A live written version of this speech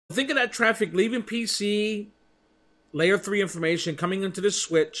think of that traffic leaving PC, layer 3 information coming into this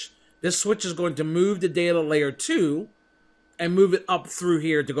switch. This switch is going to move the data to layer 2 and move it up through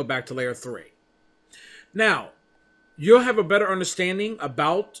here to go back to layer 3. Now, you'll have a better understanding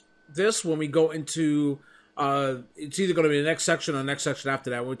about this when we go into, it's either going to be the next section or the next section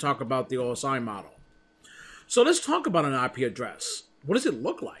after that when we talk about the OSI model. So let's talk about an IP address. What does it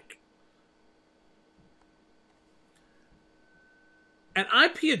look like? An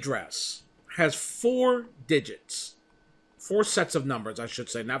IP address has 4 digits. 4 sets of numbers, I should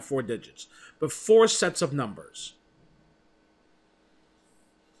say, not 4 digits, but 4 sets of numbers.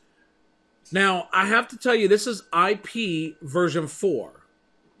 Now, I have to tell you, this is IP version 4.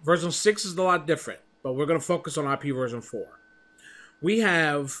 Version 6 is a lot different, but we're going to focus on IP version 4. We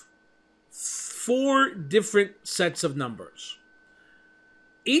have 4 different sets of numbers.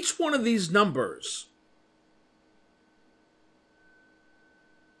 Each one of these numbers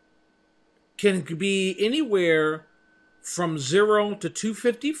can be anywhere from 0 to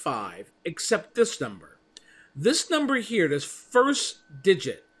 255, except this number. This number here, this first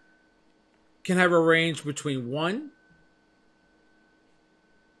digit, can have a range between 1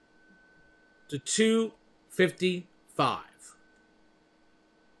 to 255.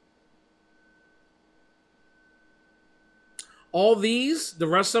 All these, the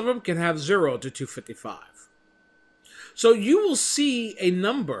rest of them, can have 0 to 255. So you will see a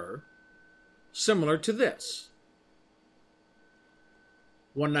number similar to this.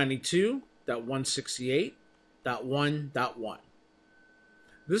 192.168.1.1.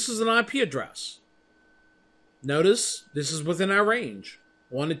 This is an IP address. Notice this is within our range,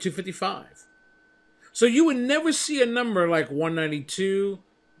 1 to 255. So you would never see a number like 192,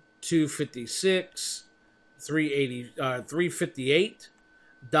 256, 358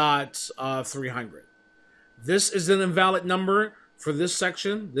 .300. This is an invalid number for this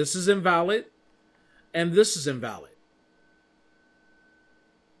section. This is invalid, and this is invalid.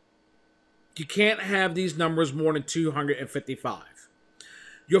 You can't have these numbers more than 255.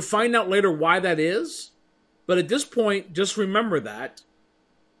 You'll find out later why that is, but at this point, just remember that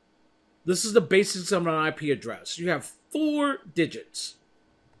this is the basics of an IP address. You have 4 digits.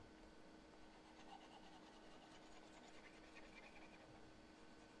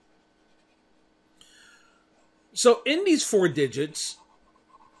 So in these 4 digits,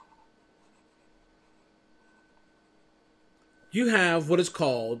 you have what is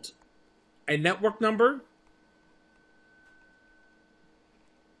called a network number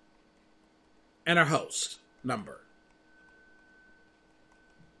and a host number.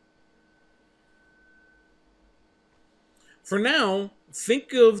 For now,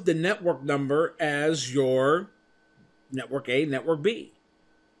 think of the network number as your network A, network B.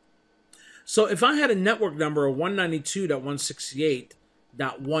 So if I had a network number of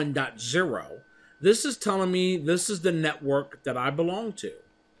 192.168.1.0, this is telling me this is the network that I belong to.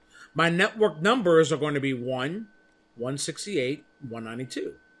 My network numbers are going to be 1, 168,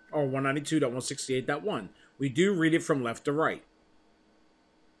 192, or 192.168.1. We do read it from left to right.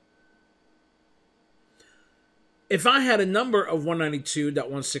 If I had a number of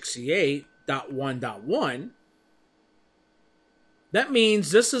 192.168.1.1, that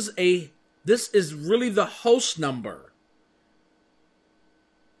means this is really the host number.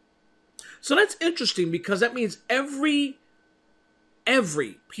 So that's interesting because that means every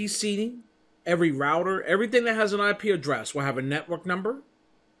PC, every router, everything that has an IP address will have a network number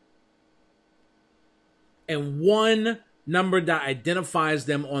and one number that identifies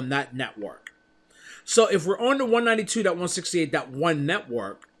them on that network. So if we're on the 192.168.1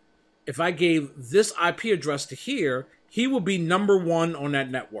 network, if I gave this IP address to here, he will be number 1 on that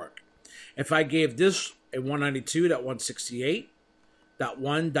network. If I gave this a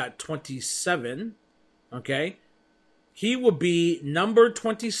 192.168.1.27, okay, he will be number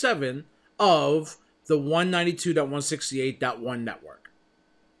 27 of the 192.168.1 network.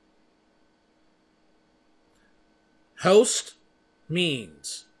 Host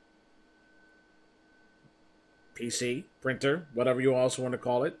means PC, printer, whatever you also want to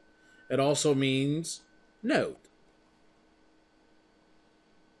call it. It also means node.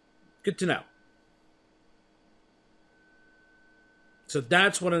 Good to know. So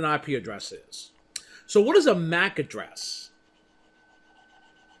that's what an IP address is. So what is a MAC address?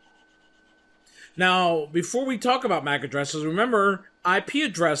 Now, before we talk about MAC addresses, remember IP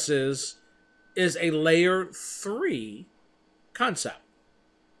addresses is a layer 3 concept.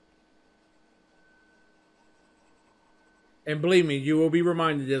 And believe me, you will be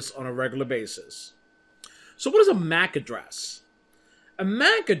reminded of this on a regular basis. So what is a MAC address? A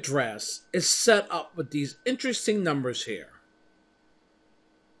MAC address is set up with these interesting numbers here.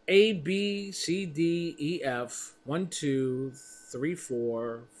 A, B, C, D, E, F, 1, 2, 3,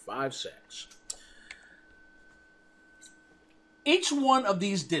 4, 5, 6. Each one of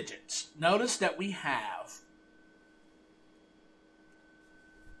these digits, notice that we have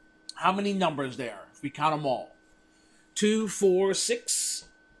how many numbers there, if we count them all. 2, 4, 6,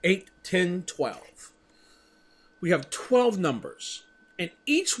 8, 10, 12. We have 12 numbers. And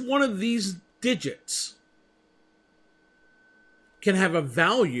each one of these digits can have a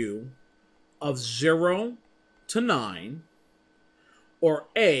value of 0 to 9 or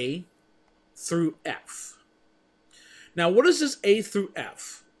A through F. Now, what is this A through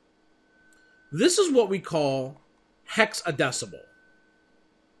F? This is what we call hexadecimal.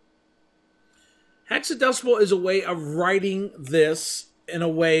 Hexadecimal is a way of writing this in a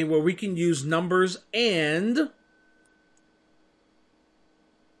way where we can use numbers and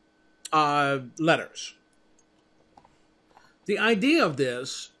letters. The idea of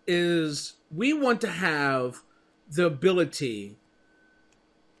this is we want to have the ability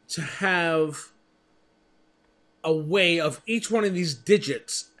to have a way of each one of these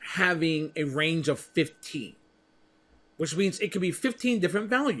digits having a range of 15, which means it could be 15 different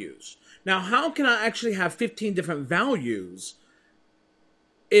values. Now, how can I actually have 15 different values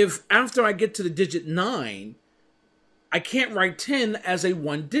if after I get to the digit 9, I can't write 10 as a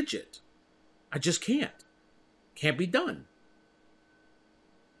one digit? I just can't. Can't be done.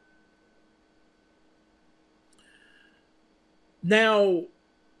 Now,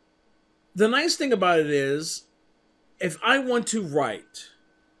 the nice thing about it is, if I want to write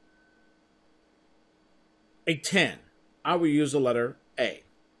a 10, I will use the letter A.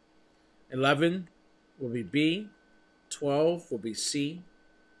 11 will be B. 12 will be C.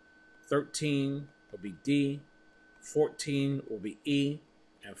 13 will be D. 14 will be E.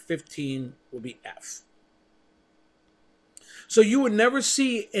 And 15 will be F. So you would never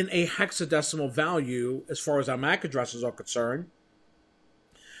see in a hexadecimal value, as far as our MAC addresses are concerned,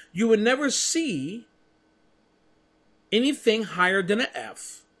 you would never see anything higher than an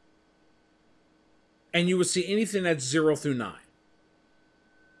F, and you would see anything that's 0 through 9.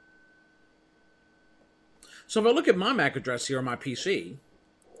 So if I look at my MAC address here on my PC,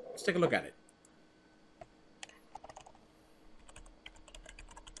 let's take a look at it.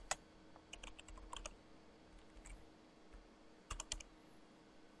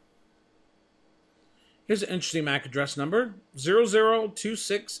 Here's an interesting MAC address number,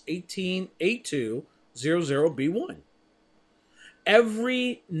 0026188200B1.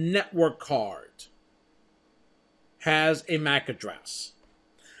 Every network card has a MAC address.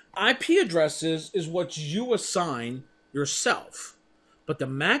 IP addresses is what you assign yourself, but the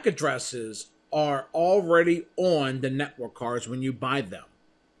MAC addresses are already on the network cards when you buy them.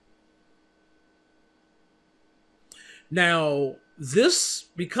 Now,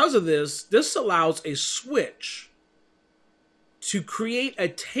 because of this allows a switch to create a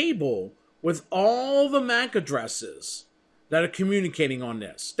table with all the MAC addresses that are communicating on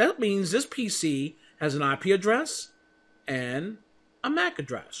this. That means this PC has an IP address and a MAC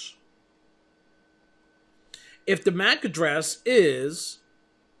address. If the MAC address is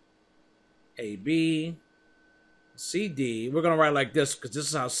AB, CD, we're going to write like this because this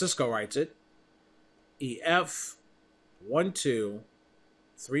is how Cisco writes it. EF 1, 2,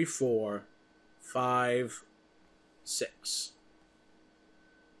 3, 4, 5, 6.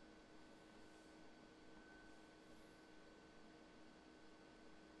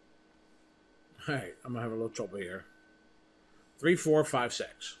 All right, I'm going to have a little trouble here. 3, 4, 5,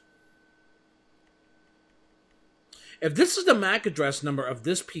 6. If this is the MAC address number of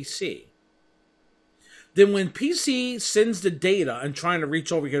this PC, then when PC sends the data and trying to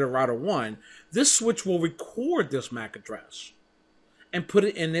reach over here to router 1, this switch will record this MAC address and put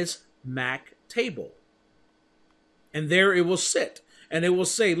it in this MAC table. And there it will sit. And it will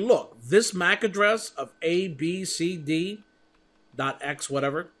say, look, this MAC address of ABCD.X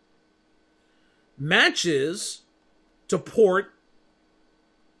whatever matches to port,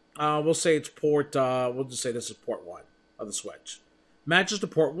 we'll say it's port, we'll just say this is port 1 of the switch. Matches to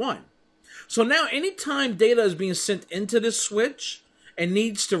port 1. So now anytime data is being sent into this switch and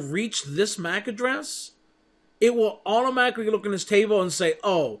needs to reach this MAC address, it will automatically look in this table and say,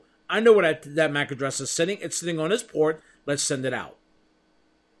 oh, I know where that MAC address is sitting. It's sitting on this port. Let's send it out.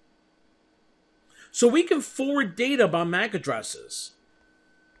 So we can forward data by MAC addresses.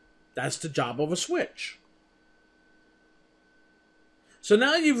 That's the job of a switch. So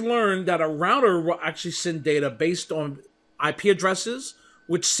now you've learned that a router will actually send data based on IP addresses,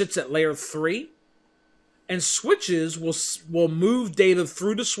 which sits at layer 3. And switches will move data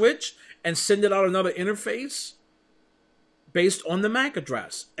through the switch and send it out another interface based on the MAC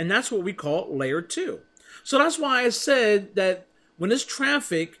address. And that's what we call layer 2. So that's why I said that when this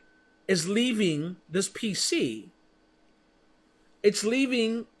traffic is leaving this PC, it's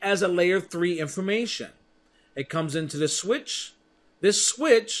leaving as a layer 3 information. It comes into the switch. This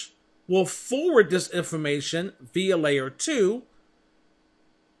switch will forward this information via layer 2.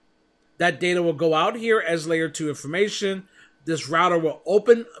 That data will go out here as layer 2 information. This router will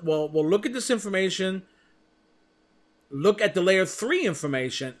will look at this information, look at the layer 3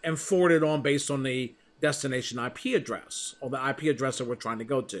 information, and forward it on based on the destination IP address, or the IP address that we're trying to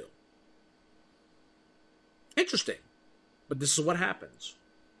go to. Interesting. But this is what happens.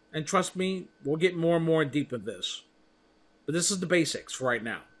 And trust me, we'll get more and more deep in this. But this is the basics for right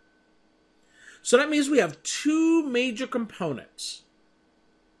now. So that means we have two major components.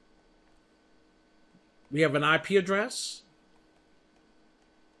 We have an IP address,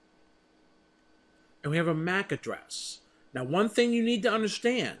 and we have a MAC address. Now, one thing you need to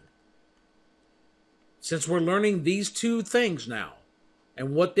understand, since we're learning these two things now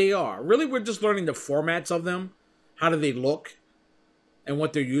and what they are, really we're just learning the formats of them, how do they look, and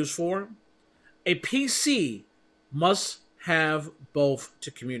what they're used for. A PC must have both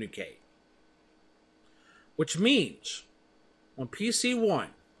to communicate. Which means when PC 1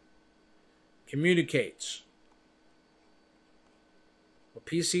 communicates with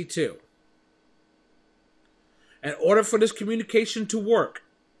PC 2, in order for this communication to work,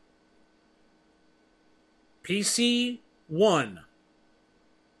 PC 1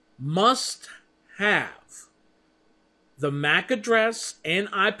 must have the MAC address and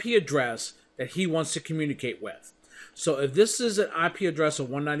IP address that he wants to communicate with. So if this is an IP address of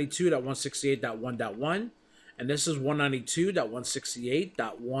 192.168.1.1, and this is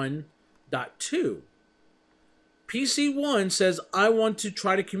 192.168.1.2, PC1 says, I want to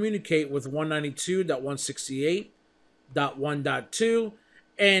try to communicate with 192.168.1.2,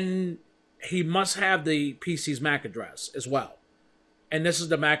 and he must have the PC's MAC address as well. And this is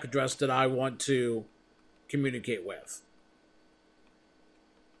the MAC address that I want to communicate with.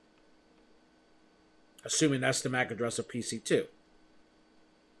 Assuming that's the MAC address of PC2.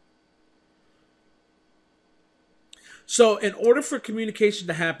 So in order for communication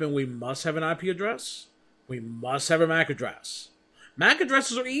to happen, we must have an IP address. We must have a MAC address. MAC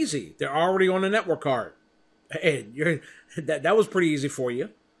addresses are easy. They're already on the network card. Hey, that was pretty easy for you.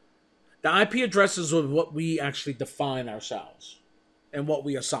 The IP addresses are what we actually define ourselves and what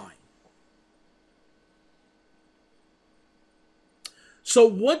we assign. So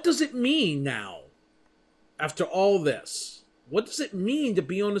what does it mean now, after all this? What does it mean to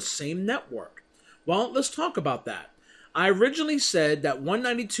be on the same network? Well, let's talk about that. I originally said that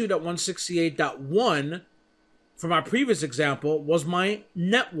 192.168.1, for my previous example, was my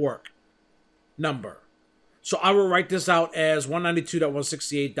network number. So I will write this out as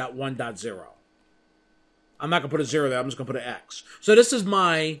 192.168.1.0. I'm not going to put a 0 there. I'm just going to put an X. So this is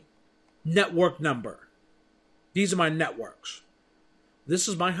my network number. These are my networks. This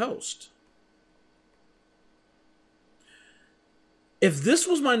is my host. If this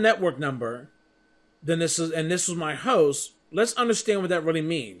was my network number, then this was my host, let's understand what that really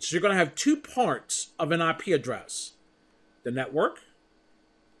means. So you're going to have two parts of an IP address: the network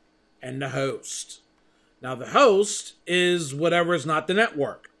and the host. Now the host is whatever is not the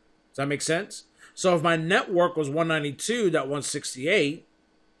network. Does that make sense? So if my network was 192.168,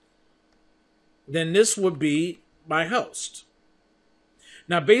 then this would be my host.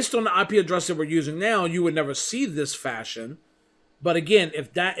 Now, based on the IP address that we're using now, you would never see this fashion. But again,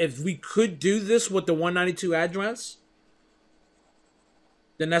 if we could do this with the 192 address,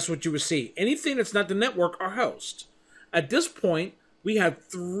 then that's what you would see. Anything that's not the network or host. At this point, we have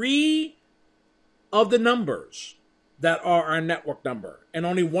 3 of the numbers that are our network number, and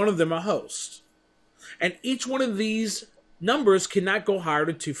only one of them a host. And each one of these numbers cannot go higher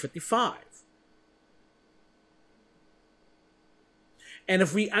than 255. And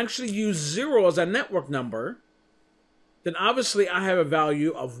if we actually use 0 as a network number, then obviously I have a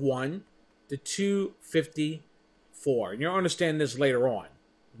value of 1 to 254. And you'll understand this later on.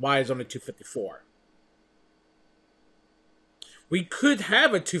 Why is only 254? We could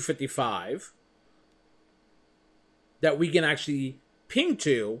have a 255 that we can actually ping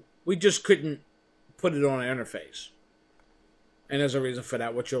to. We just couldn't put it on an interface. And there's a reason for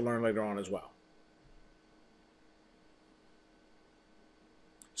that, which you'll learn later on as well.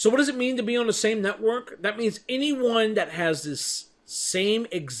 So what does it mean to be on the same network? That means anyone that has this same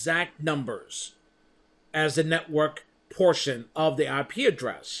exact numbers as the network portion of the IP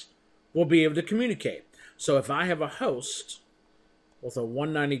address will be able to communicate. So if I have a host with a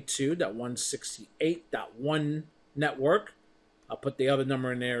 192.168.1 network, I'll put the other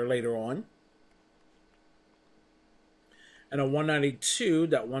number in there later on. And a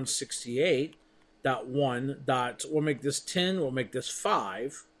 192.168.1. We'll make this 10. We'll make this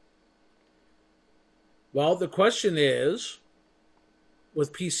 5. Well, the question is,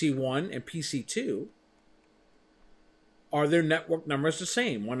 with PC1 and PC2, are their network numbers the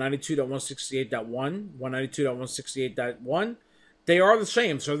same? 192.168.1, 192.168.1. They are the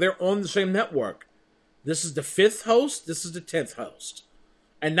same, so they're on the same network. This is the 5th host, this is the 10th host.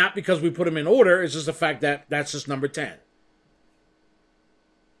 And not because we put them in order, it's just the fact that that's just number 10.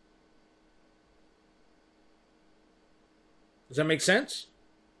 Does that make sense?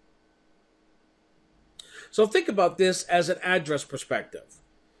 So think about this as an address perspective.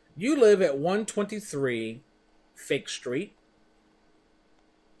 You live at 123 Fake Street.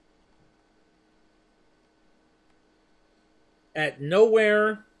 At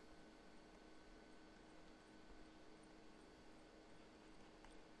Nowhere,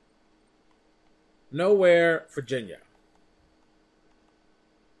 Virginia.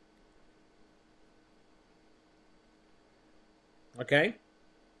 Okay?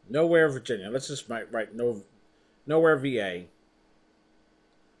 Nowhere, Virginia. Let's just write Nowhere, VA.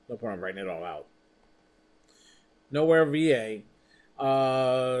 No point in writing it all out. Nowhere, VA.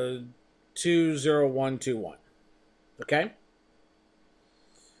 20121. Okay?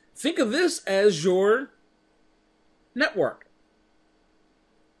 Think of this as your network.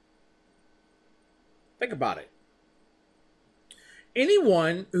 Think about it.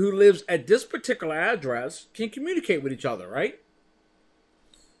 Anyone who lives at this particular address can communicate with each other, right?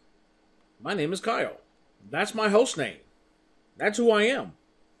 My name is Kyle. That's my host name. That's who I am.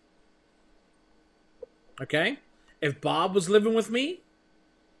 Okay? If Bob was living with me,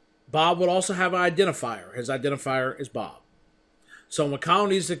 Bob would also have an identifier. His identifier is Bob. So when Kyle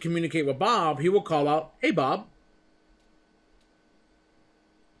needs to communicate with Bob, he will call out, "Hey, Bob."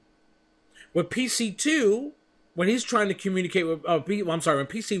 With PC2, when he's trying to communicate with, when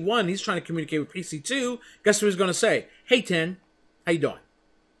PC1, he's trying to communicate with PC2, guess what he's going to say? "Hey, 10, how you doing?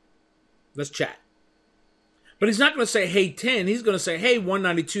 Let's chat." But he's not going to say, "Hey, 10. He's going to say, "Hey,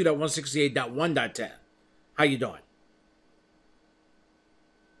 192.168.1.10. How you doing?"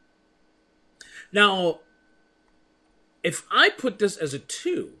 Now, if I put this as a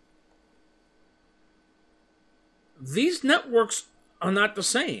 2, these networks are not the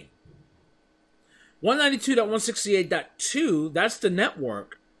same. 192.168.2, that's the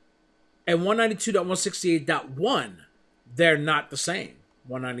network. And 192.168.1, they're not the same.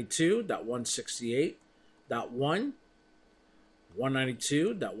 192.168.1,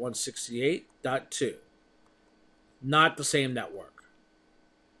 192.168.2. Not the same network.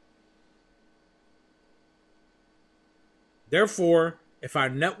 Therefore, if our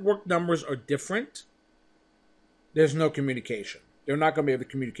network numbers are different, there's no communication. They're not going to be able to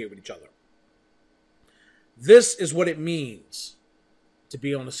communicate with each other. This is what it means to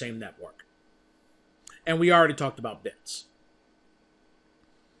be on the same network. And we already talked about bits.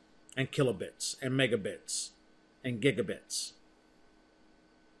 And kilobits. And megabits. And gigabits.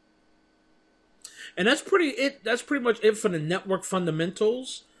 And that's pretty much it for the network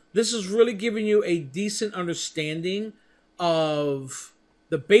fundamentals. This is really giving you a decent understanding of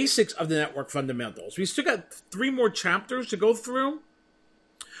the basics of the network fundamentals. We still got 3 more chapters to go through.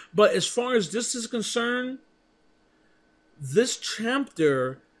 But as far as this is concerned, this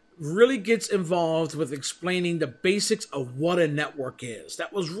chapter really gets involved with explaining the basics of what a network is.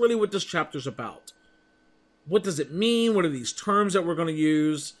 That was really what this chapter is about. What does it mean? What are these terms that we're going to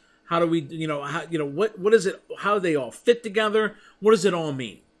use? How do we, what is it? How do they all fit together? What does it all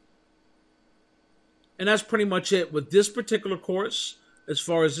mean? And that's pretty much it with this particular course as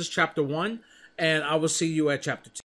far as this chapter 1. And I will see you at chapter 2.